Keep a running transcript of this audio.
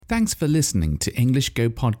Thanks for listening to English Go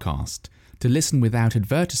Podcast. To listen without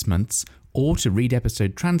advertisements or to read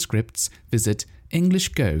episode transcripts, visit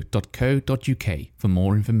englishgo.co.uk for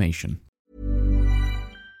more information.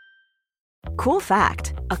 Cool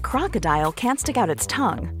fact, a crocodile can't stick out its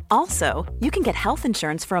tongue. Also, you can get health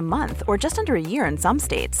insurance for a month or just under a year in some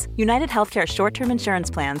states. United Healthcare short-term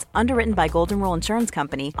insurance plans, underwritten by Golden Rule Insurance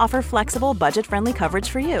Company, offer flexible, budget-friendly coverage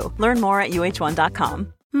for you. Learn more at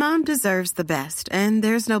uh1.com. Mom deserves the best, and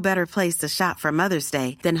there's no better place to shop for Mother's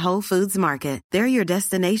Day than Whole Foods Market. They're your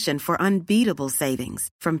destination for unbeatable savings,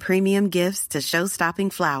 from premium gifts to show-stopping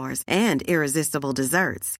flowers and irresistible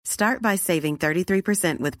desserts. Start by saving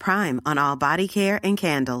 33% with Prime on all body care and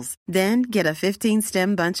candles. Then get a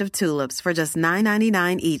 15-stem bunch of tulips for just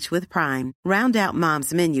 $9.99 each with Prime. Round out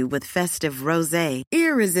Mom's menu with festive rosé,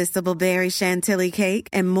 irresistible berry chantilly cake,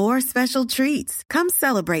 and more special treats. Come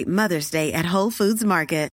celebrate Mother's Day at Whole Foods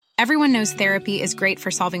Market. Everyone knows therapy is great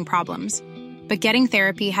for solving problems, but getting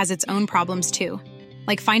therapy has its own problems too,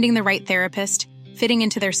 like finding the right therapist, fitting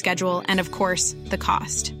into their schedule, and of course, the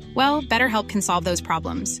cost. Well, BetterHelp can solve those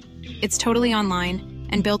problems. It's totally online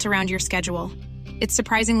and built around your schedule. It's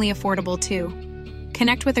surprisingly affordable too.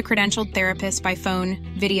 Connect with a credentialed therapist by phone,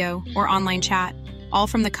 video, or online chat, all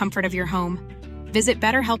from the comfort of your home. Visit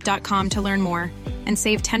BetterHelp.com to learn more and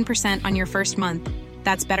save 10% on your first month.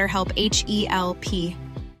 That's BetterHelp, H-E-L-P.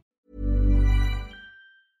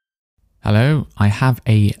 Hello, I have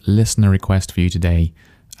a listener request for you today.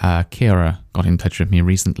 Kira got in touch with me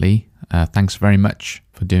recently. Thanks very much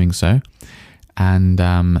for doing so. And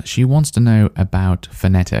she wants to know about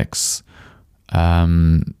phonetics.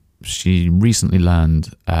 She recently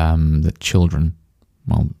learned that children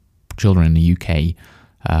in the UK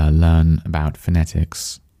learn about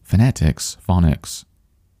phonetics. Phonics.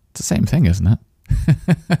 It's the same thing, isn't it?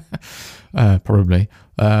 Probably.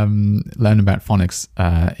 Learn about phonics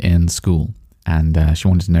in school, and she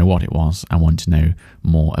wanted to know what it was. I wanted to know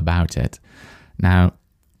more about it. Now,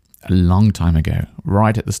 a long time ago,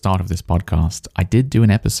 right at the start of this podcast, I did do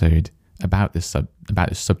an episode about this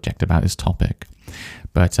subject, about this topic,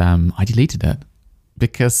 but I deleted it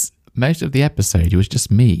because most of the episode it was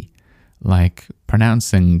just me, like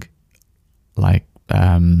pronouncing, like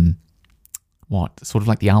sort of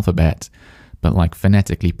like the alphabet, but like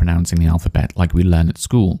phonetically pronouncing the alphabet like we learn at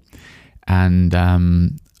school. And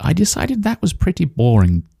I decided that was pretty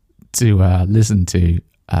boring to listen to.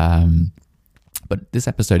 But this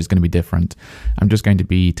episode is going to be different. I'm just going to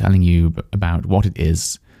be telling you about what it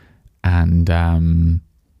is and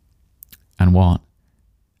what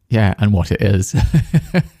it is.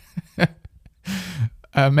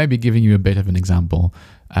 Maybe giving you a bit of an example.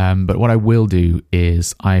 But what I will do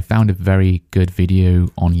is I found a very good video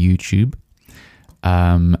on YouTube.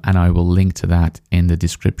 And I will link to that in the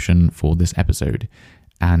description for this episode.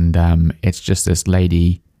 And it's just this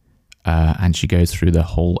lady, and she goes through the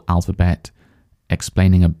whole alphabet,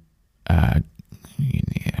 covering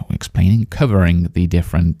the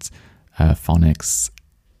different phonics,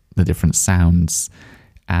 the different sounds,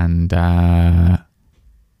 and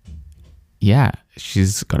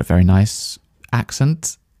she's got a very nice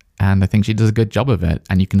accent, and I think she does a good job of it.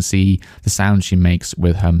 And you can see the sound she makes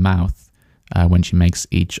with her mouth. When she makes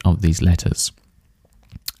each of these letters.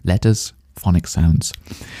 Phonic sounds.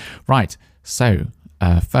 Right, so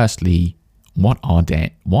firstly, what are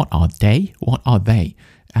they?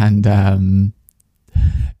 And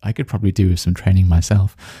I could probably do with some training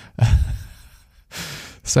myself.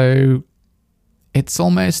 So it's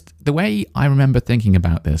almost, the way I remember thinking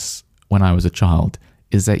about this when I was a child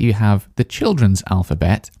is that you have the children's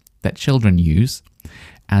alphabet that children use,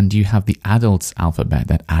 and you have the adults' alphabet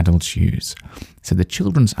that adults use. So the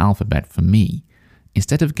children's alphabet for me,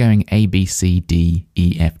 instead of going A, B, C, D,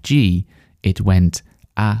 E, F, G, it went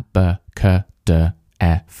A, B, K, D, E,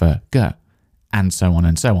 F, G, and so on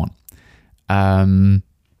and so on. And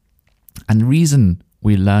the reason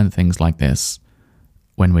we learn things like this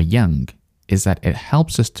when we're young is that it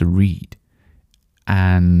helps us to read.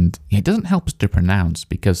 And it doesn't help us to pronounce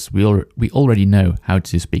because we already know how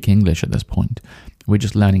to speak English at this point. We're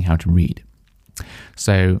just learning how to read.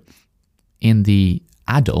 So in the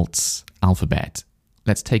adults' alphabet,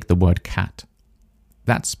 let's take the word cat.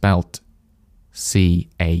 That's spelled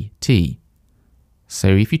C-A-T. So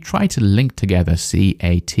if you try to link together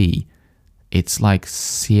C-A-T, it's like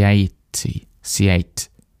C-8.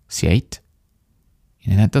 C-8?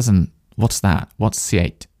 That doesn't... What's that? What's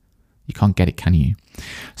C-8? You can't get it, can you?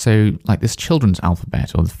 So like this children's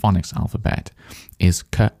alphabet or the phonics alphabet is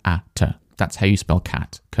K-A-T. That's how you spell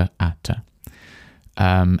cat, K-A-T.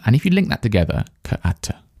 And if you link that together,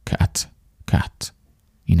 K-A-T, cat,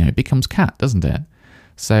 it becomes cat, doesn't it?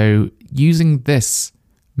 So using this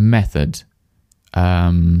method,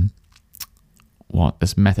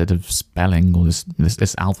 this method of spelling, or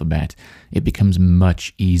this alphabet, it becomes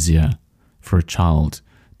much easier for a child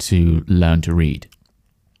to learn to read.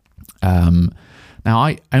 Now,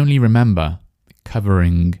 I only remember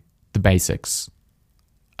covering the basics.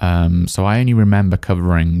 So I only remember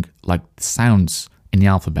covering like the sounds in the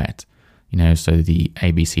alphabet, so the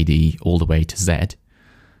A, B, C, D all the way to Z.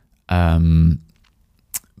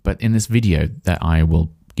 But in this video that I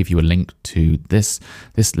will give you a link to, this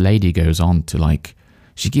lady goes on to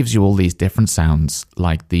she gives you all these different sounds,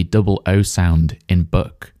 like the double O sound in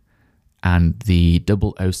book and the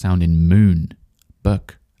double O sound in moon.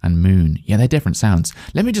 Book and moon. Yeah, they're different sounds.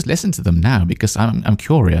 Let me just listen to them now, because I'm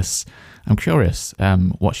curious. I'm curious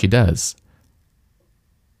what she does.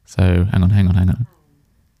 So hang on.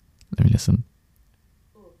 Let me listen.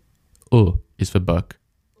 U is for book.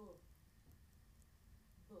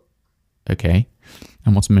 Okay.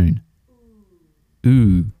 And what's moon?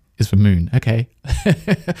 Ooh is for moon. Okay.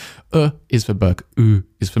 Is for book. Ooh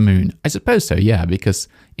is for moon. I suppose so, yeah, because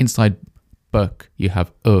inside book you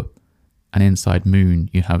have and inside moon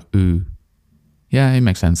you have ooh. Yeah, it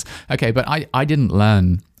makes sense. Okay, but I didn't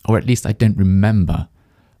learn, or at least I don't remember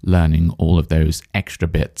learning all of those extra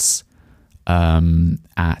bits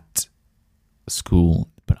at school.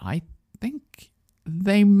 But I think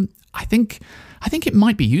it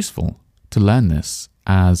might be useful to learn this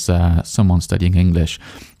as someone studying English.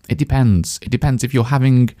 It depends. It depends if you're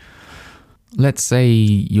having, let's say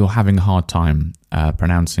you're having a hard time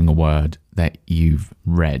pronouncing a word that you've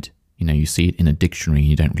read. You see it in a dictionary and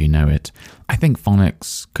you don't really know it. I think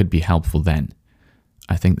phonics could be helpful then.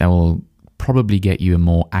 I think that will probably get you a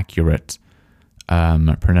more accurate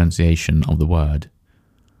pronunciation of the word.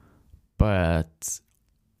 But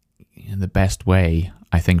the best way,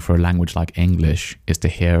 I think, for a language like English is to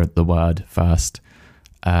hear the word first,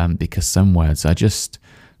 because some words are just,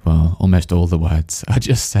 almost all the words are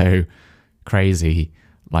just so crazy.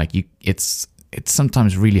 It's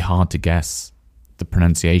sometimes really hard to guess the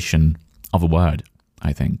pronunciation of a word,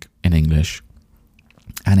 I think, in English.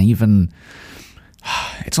 And even,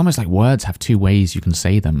 it's almost like words have two ways you can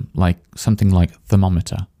say them, like something like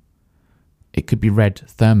thermometer. It could be read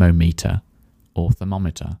thermometer or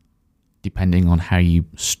thermometer, depending on how you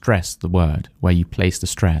stress the word, where you place the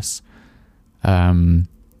stress. Now,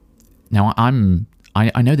 I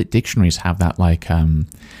know that dictionaries have that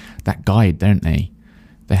that guide, don't they?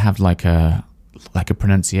 They have like a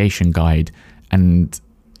pronunciation guide, and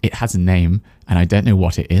it has a name, and I don't know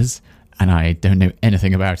what it is, and I don't know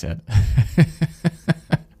anything about it.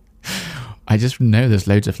 I just know there's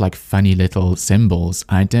loads of funny little symbols,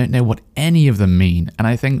 and I don't know what any of them mean. And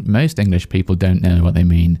I think most English people don't know what they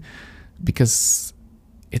mean, because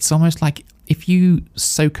it's almost like if you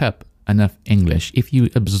soak up enough English, if you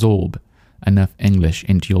absorb enough English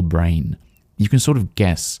into your brain, you can sort of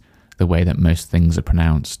guess the way that most things are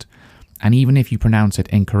pronounced. And even if you pronounce it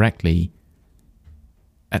incorrectly,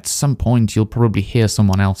 at some point you'll probably hear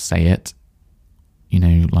someone else say it,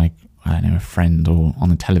 a friend, or on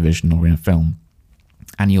the television or in a film,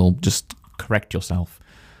 and you'll just correct yourself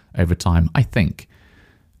over time, I think.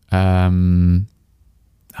 But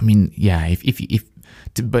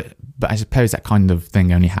I suppose that kind of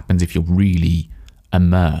thing only happens if you're really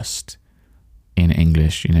immersed in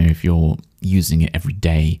English, if you're using it every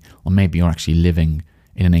day, or maybe you're actually living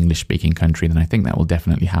in an English-speaking country, then I think that will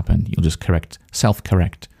definitely happen. You'll just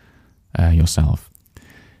self-correct yourself.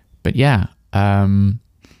 But yeah,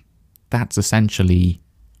 that's essentially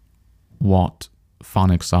what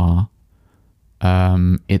phonics are.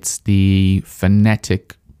 It's the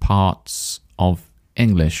phonetic parts of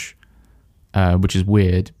English, which is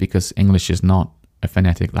weird because English is not a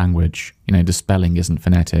phonetic language. The spelling isn't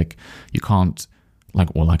phonetic. You can't,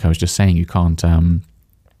 like I was just saying, you can't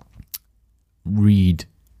read,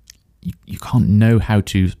 you can't know how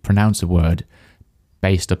to pronounce a word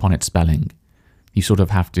based upon its spelling. You sort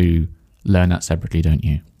of have to learn that separately, don't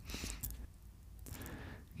you?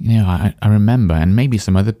 I remember, and maybe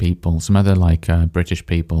some other people, some other British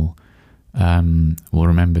people will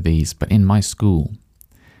remember these, but in my school,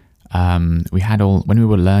 we had when we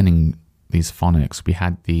were learning these phonics, we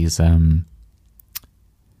had these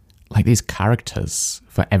these characters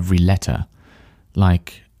for every letter. I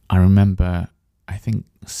remember, I think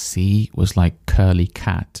C was curly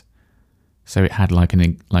cat, so it had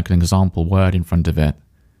an example word in front of it.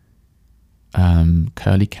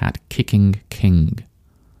 Curly cat, kicking king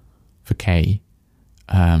for K.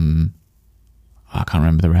 I can't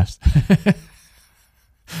remember the rest.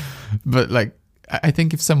 But I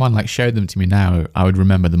think if someone like showed them to me now, I would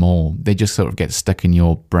remember them all. They just sort of get stuck in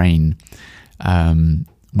your brain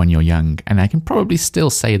when you're young. And I can probably still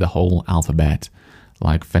say the whole alphabet,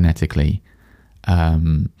 like phonetically.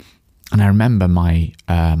 And I remember my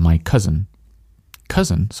my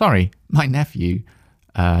nephew,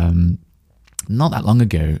 not that long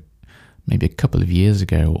ago, maybe a couple of years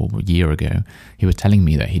ago or a year ago, he was telling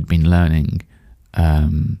me that he'd been learning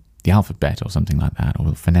the alphabet or something like that,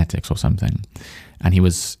 or phonetics or something, and he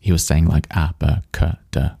was saying like a, b, k,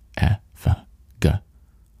 d, e, f, g,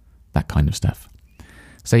 that kind of stuff.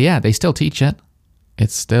 So yeah, they still teach it.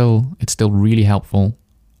 It's still really helpful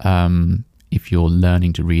if you're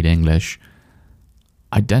learning to read English.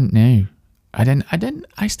 I still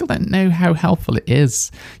don't know how helpful it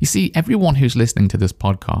is. You see, everyone who's listening to this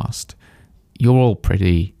podcast, you're all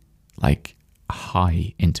pretty like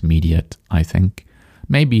high intermediate, I think.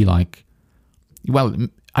 Maybe like, well,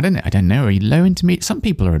 I don't know. Are you low intermediate? Some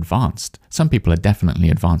people are advanced. Some people are definitely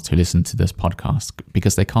advanced who listen to this podcast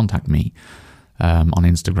because they contact me on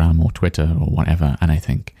Instagram or Twitter or whatever, and I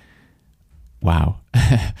think, wow,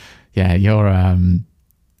 yeah, your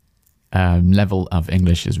level of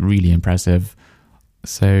English is really impressive.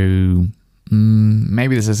 So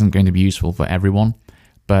maybe this isn't going to be useful for everyone,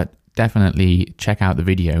 but definitely check out the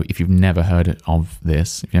video if you've never heard of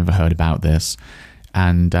this, if you've never heard about this.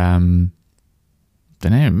 And don't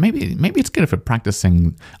know, maybe it's good for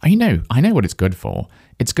practicing. I know what it's good for.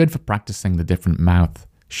 It's good for practicing the different mouth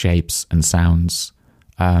shapes and sounds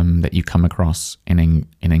that you come across in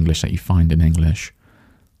English, that you find in English.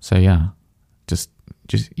 So yeah, just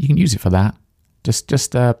you can use it for that.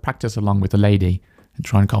 Just practice along with the lady and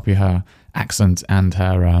try and copy her accent and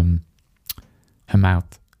her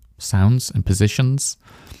mouth sounds and positions,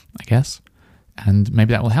 I guess. And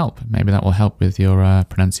maybe that will help. Maybe that will help with your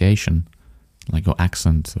pronunciation, like your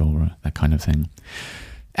accent or that kind of thing.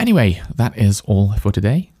 Anyway, that is all for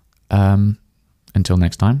today. Until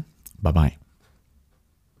next time, bye-bye.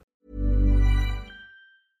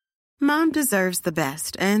 Mom deserves the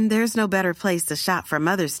best, and there's no better place to shop for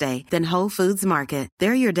Mother's Day than Whole Foods Market.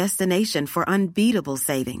 They're your destination for unbeatable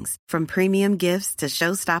savings, from premium gifts to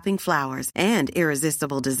show-stopping flowers and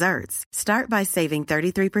irresistible desserts. Start by saving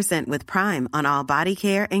 33% with Prime on all body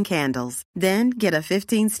care and candles. Then get a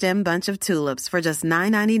 15-stem bunch of tulips for just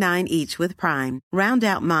 $9.99 each with Prime. Round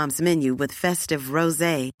out Mom's menu with festive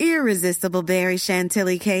rosé, irresistible berry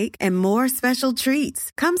chantilly cake, and more special treats.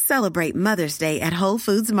 Come celebrate Mother's Day at Whole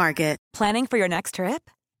Foods Market. Planning for your next trip?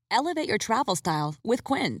 Elevate your travel style with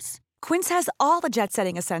Quince. Quince has all the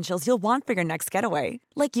jet-setting essentials you'll want for your next getaway,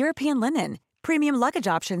 like European linen, premium luggage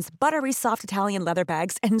options, buttery soft Italian leather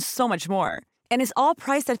bags, and so much more. And is all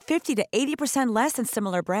priced at 50 to 80% less than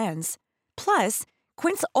similar brands. Plus,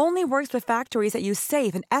 Quince only works with factories that use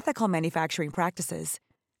safe and ethical manufacturing practices.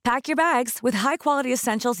 Pack your bags with high-quality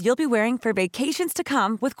essentials you'll be wearing for vacations to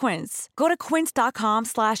come with Quince. Go to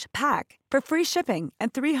quince.com/pack for free shipping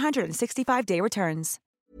and 365-day returns.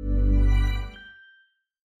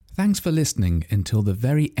 Thanks for listening until the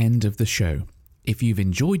very end of the show. If you've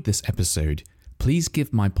enjoyed this episode, please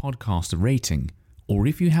give my podcast a rating, or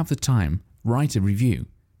if you have the time, write a review.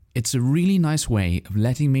 It's a really nice way of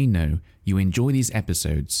letting me know you enjoy these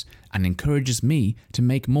episodes and encourages me to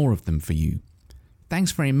make more of them for you.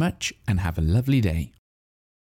 Thanks very much and have a lovely day.